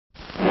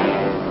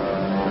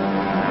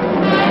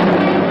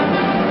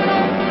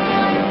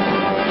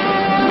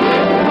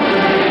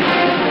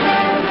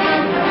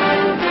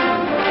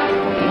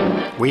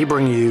we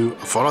bring you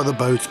a Follow the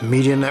Boat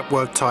Media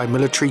Network Thai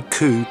military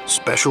coup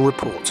special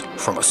report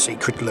from a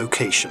secret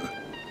location.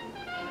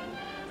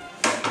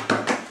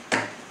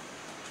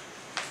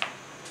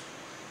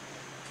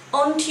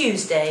 On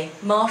Tuesday,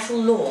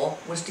 martial law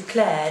was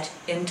declared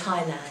in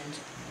Thailand.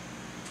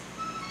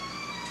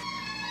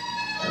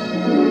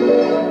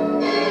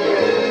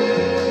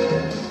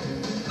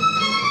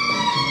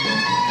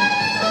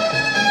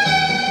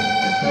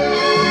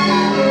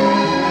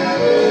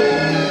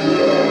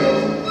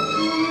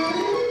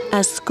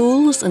 As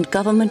schools and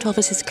government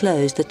offices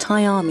closed, the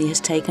Thai army has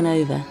taken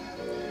over.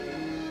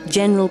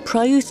 General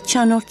Prayuth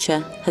Chan-o-cha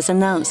has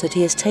announced that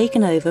he has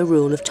taken over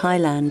rule of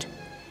Thailand.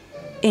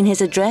 In his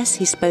address,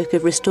 he spoke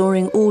of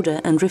restoring order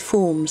and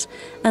reforms,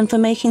 and for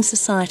making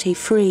society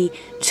free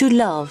to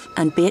love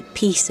and be at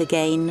peace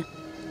again.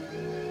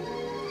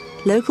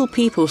 Local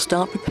people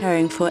start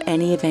preparing for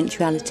any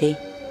eventuality.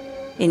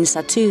 In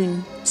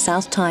Satoon,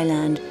 South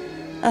Thailand,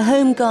 a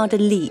Home Guard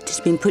elite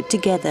has been put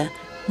together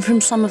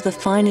from some of the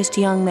finest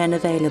young men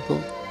available.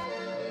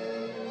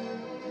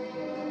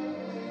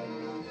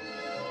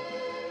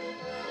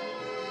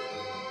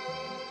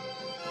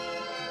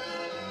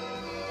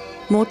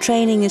 More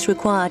training is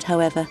required,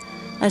 however,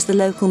 as the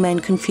local men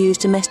confuse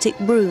domestic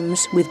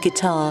brooms with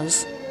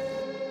guitars.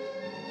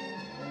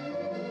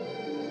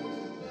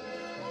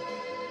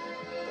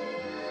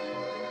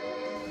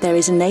 There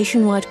is a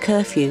nationwide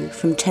curfew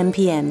from 10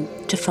 p.m.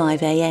 to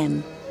 5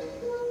 a.m.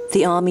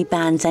 The army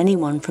bans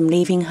anyone from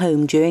leaving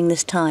home during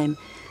this time,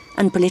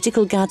 and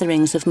political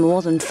gatherings of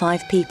more than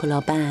 5 people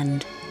are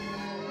banned.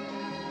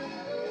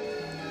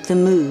 The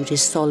mood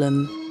is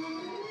solemn.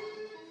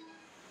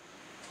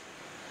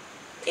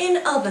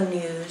 In other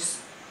news,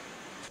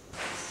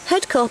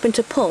 head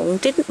carpenter Pong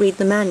didn't read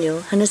the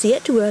manual and has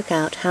yet to work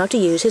out how to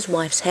use his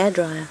wife's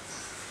hairdryer.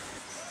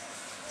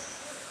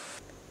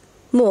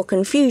 More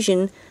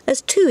confusion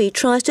as Tui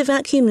tries to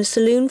vacuum the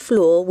saloon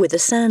floor with a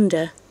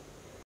sander.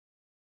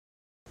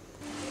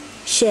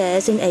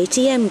 Shares in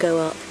ATM go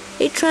up.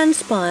 It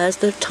transpires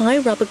the Thai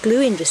rubber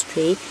glue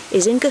industry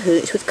is in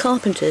cahoots with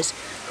carpenters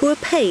who are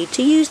paid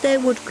to use their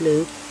wood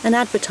glue and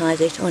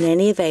advertise it on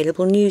any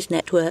available news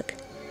network.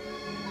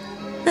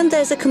 And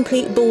there's a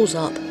complete balls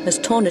up as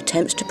Ton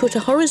attempts to put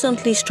a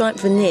horizontally striped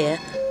veneer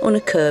on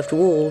a curved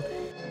wall.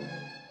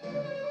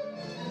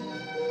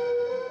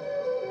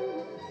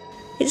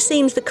 It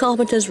seems the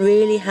carpenters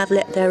really have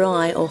let their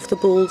eye off the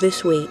ball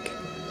this week.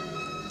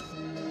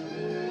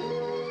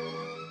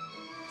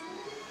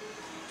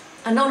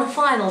 And on a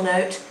final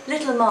note,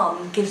 little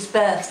Mum gives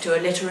birth to a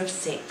litter of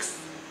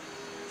 6.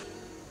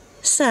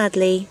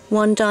 Sadly,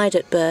 one died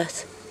at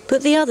birth,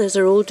 but the others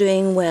are all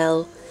doing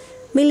well.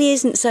 Millie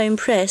isn't so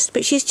impressed,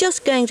 but she's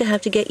just going to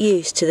have to get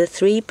used to the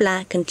 3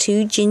 black and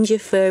 2 ginger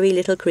furry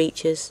little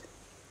creatures.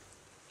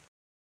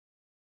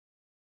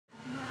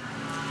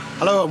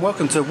 Hello and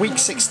welcome to week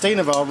 16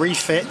 of our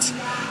refit.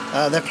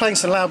 They're playing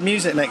some loud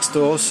music next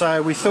door,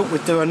 so we thought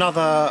we'd do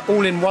another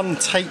all-in-one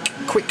take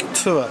quick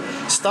tour,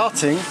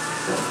 starting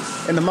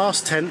in the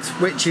mast tent,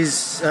 which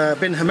has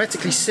been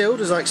hermetically sealed,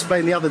 as I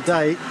explained the other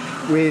day,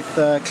 with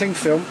cling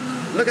film.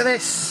 Look at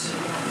this!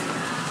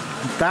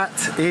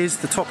 That is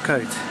the top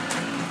coat,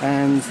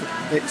 and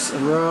it's a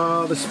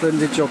rather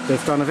splendid job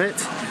they've done of it.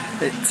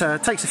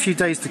 It takes a few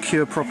days to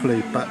cure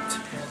properly, but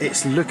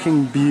it's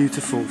looking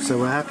beautiful, so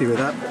we're happy with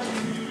that.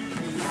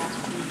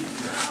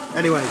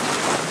 Anyway,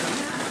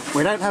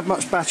 we don't have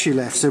much battery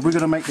left, so we're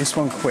going to make this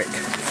one quick.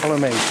 Follow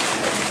me.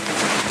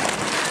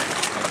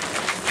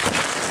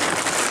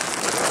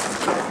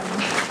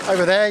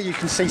 Over there you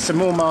can see some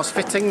more mast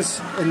fittings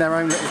in their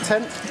own little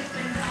tent.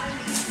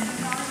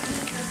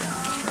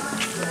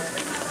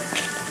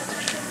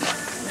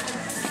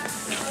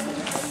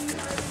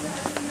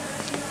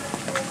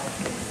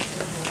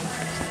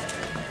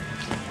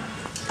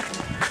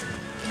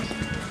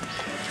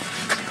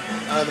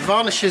 The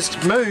varnishers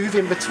move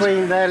in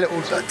between their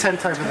little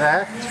tent over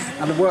there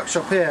and the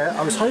workshop here.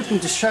 I was hoping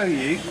to show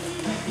you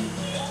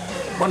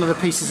one of the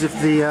pieces of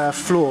the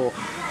floor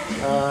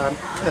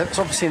that's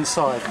obviously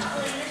inside.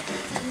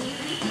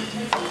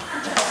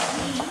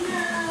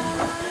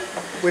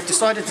 We've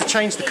decided to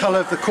change the colour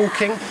of the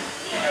caulking,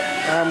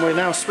 and we're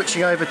now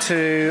switching over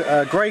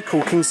to grey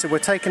caulking, so we're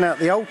taking out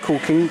the old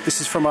caulking. This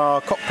is from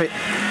our cockpit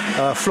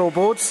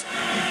floorboards,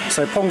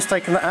 so Pong's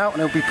taken that out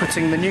and he'll be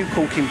putting the new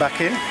caulking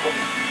back in.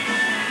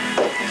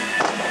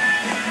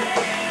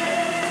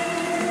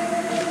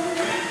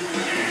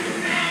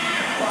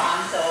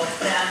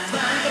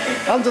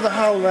 Under the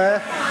hull there,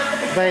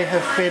 they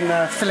have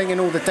been filling in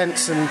all the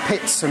dents and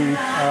pits and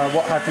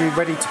what have you,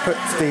 ready to put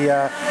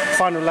the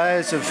final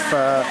layers of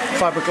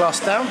fiberglass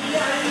down.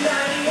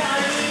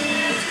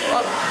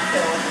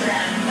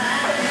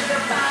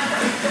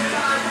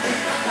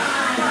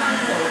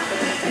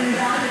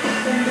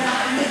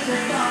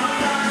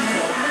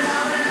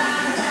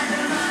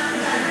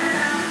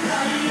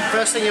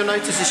 First thing you'll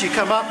notice as you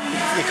come up,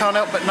 you can't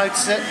help but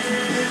notice it,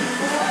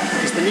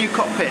 is the new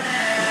cockpit.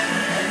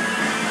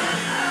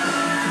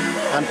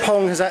 And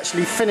Pong has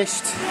actually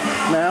finished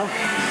now.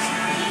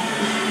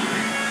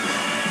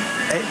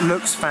 It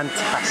looks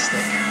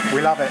fantastic.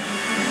 We love it.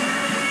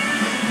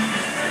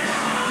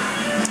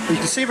 You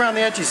can see around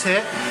the edges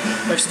here,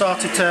 they've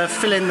started to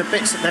fill in the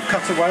bits that they've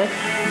cut away.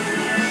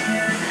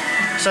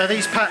 So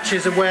these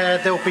patches are where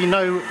there'll be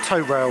no tow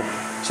rail.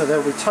 So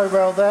there'll be tow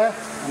rail there,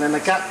 and then the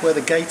gap where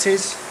the gate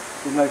is,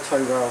 with no tow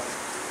rail.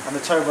 And the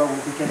tow rail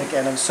will begin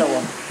again, and so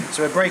on.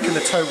 So we're breaking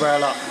the tow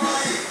rail up.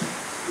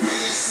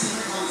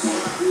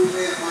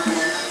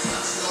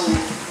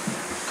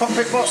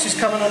 Cockpit box is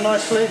coming on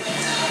nicely.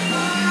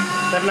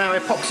 They've now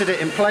epoxied it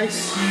in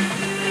place.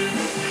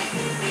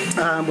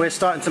 We're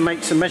starting to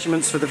make some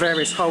measurements for the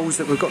various holes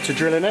that we've got to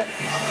drill in it.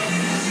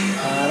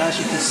 And as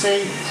you can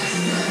see,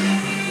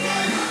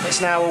 it's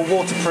now all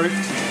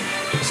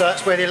waterproofed. So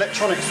that's where the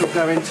electronics will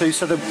go into,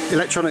 so the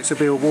electronics will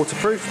be all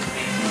waterproofed.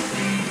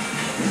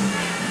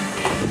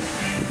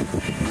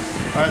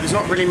 There's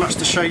not really much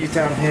to show you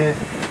down here.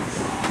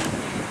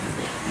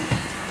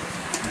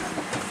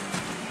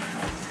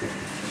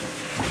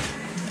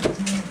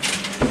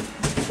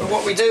 But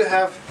what we do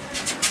have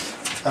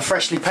are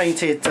freshly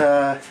painted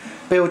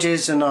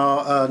bilges and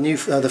our new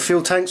the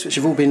fuel tanks, which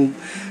have all been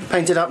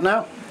painted up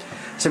now.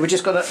 So we've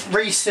just got to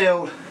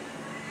reseal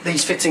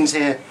these fittings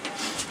here.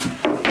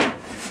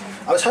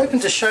 I was hoping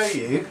to show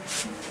you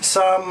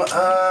some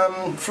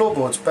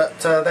floorboards,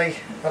 but I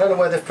don't know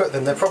where they've put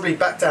them. They're probably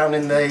back down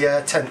in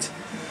the tent.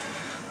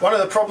 One of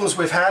the problems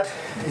we've had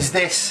is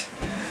this,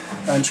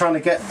 and trying to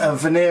get a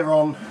veneer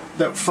on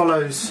that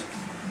follows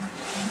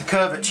the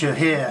curvature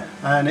here,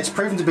 and it's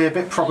proven to be a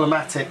bit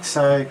problematic,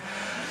 so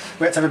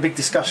we had to have a big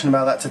discussion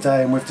about that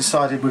today, and we've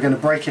decided we're going to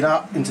break it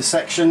up into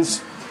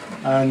sections,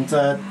 and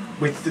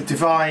with the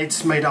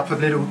divides made up of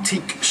little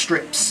teak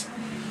strips.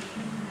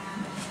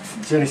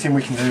 It's the only thing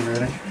we can do,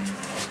 really.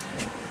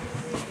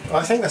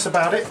 I think that's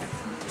about it.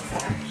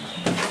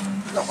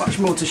 Not much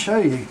more to show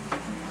you.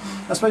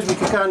 I suppose we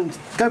could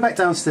go back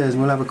downstairs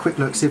and we'll have a quick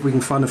look, see if we can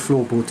find a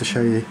floorboard to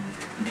show you.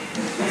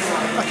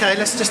 Okay,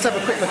 let's just have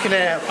a quick look in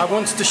here. I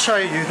wanted to show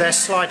you their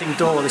sliding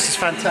door. This is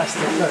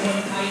fantastic. Look.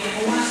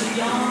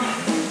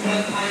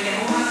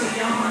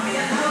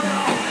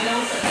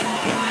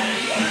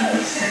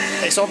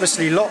 It's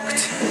obviously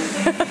locked.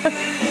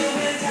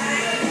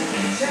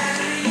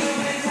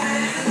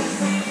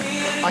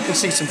 I can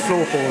see some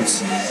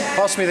floorboards.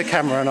 Pass me the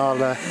camera and I'll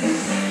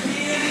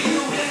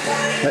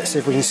let's see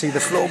if we can see the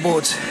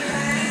floorboards.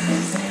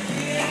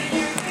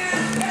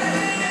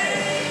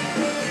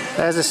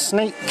 There's a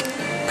sneak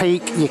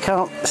peek. You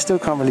still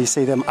can't really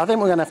see them. I think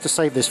we're going to have to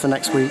save this for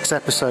next week's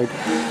episode.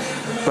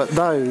 But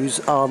those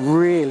are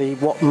really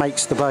what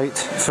makes the boat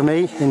for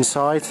me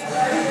inside.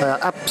 They are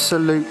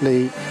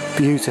absolutely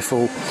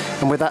beautiful,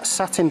 and with that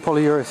satin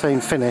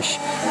polyurethane finish,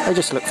 they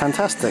just look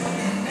fantastic.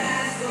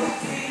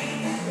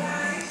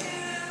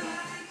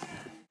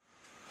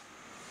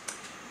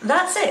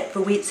 That's it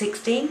for week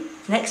 16.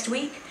 Next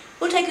week,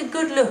 we'll take a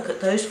good look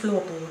at those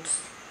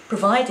floorboards,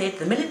 provided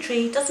the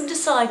military doesn't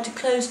decide to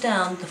close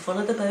down the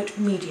Follow the Boat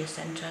Media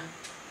Centre.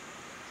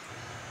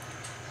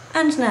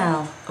 And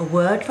now, a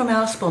word from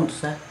our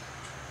sponsor.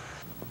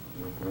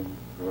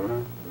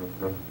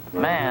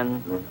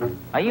 Man,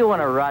 are you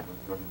in a rut?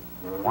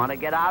 Want to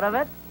get out of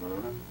it?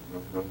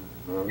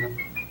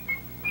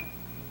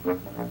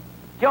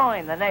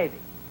 Join the Navy.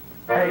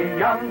 Hey,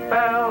 young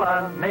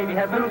fella, Navy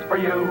has news for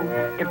you.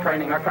 If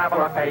training or travel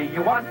or pay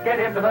you want, get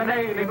into the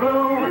Navy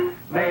blue.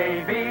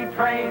 Navy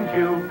trains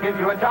you, gives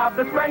you a job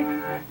that's great.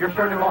 You're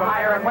sure to go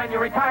higher, and when you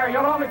retire,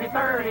 you'll only be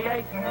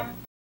 38.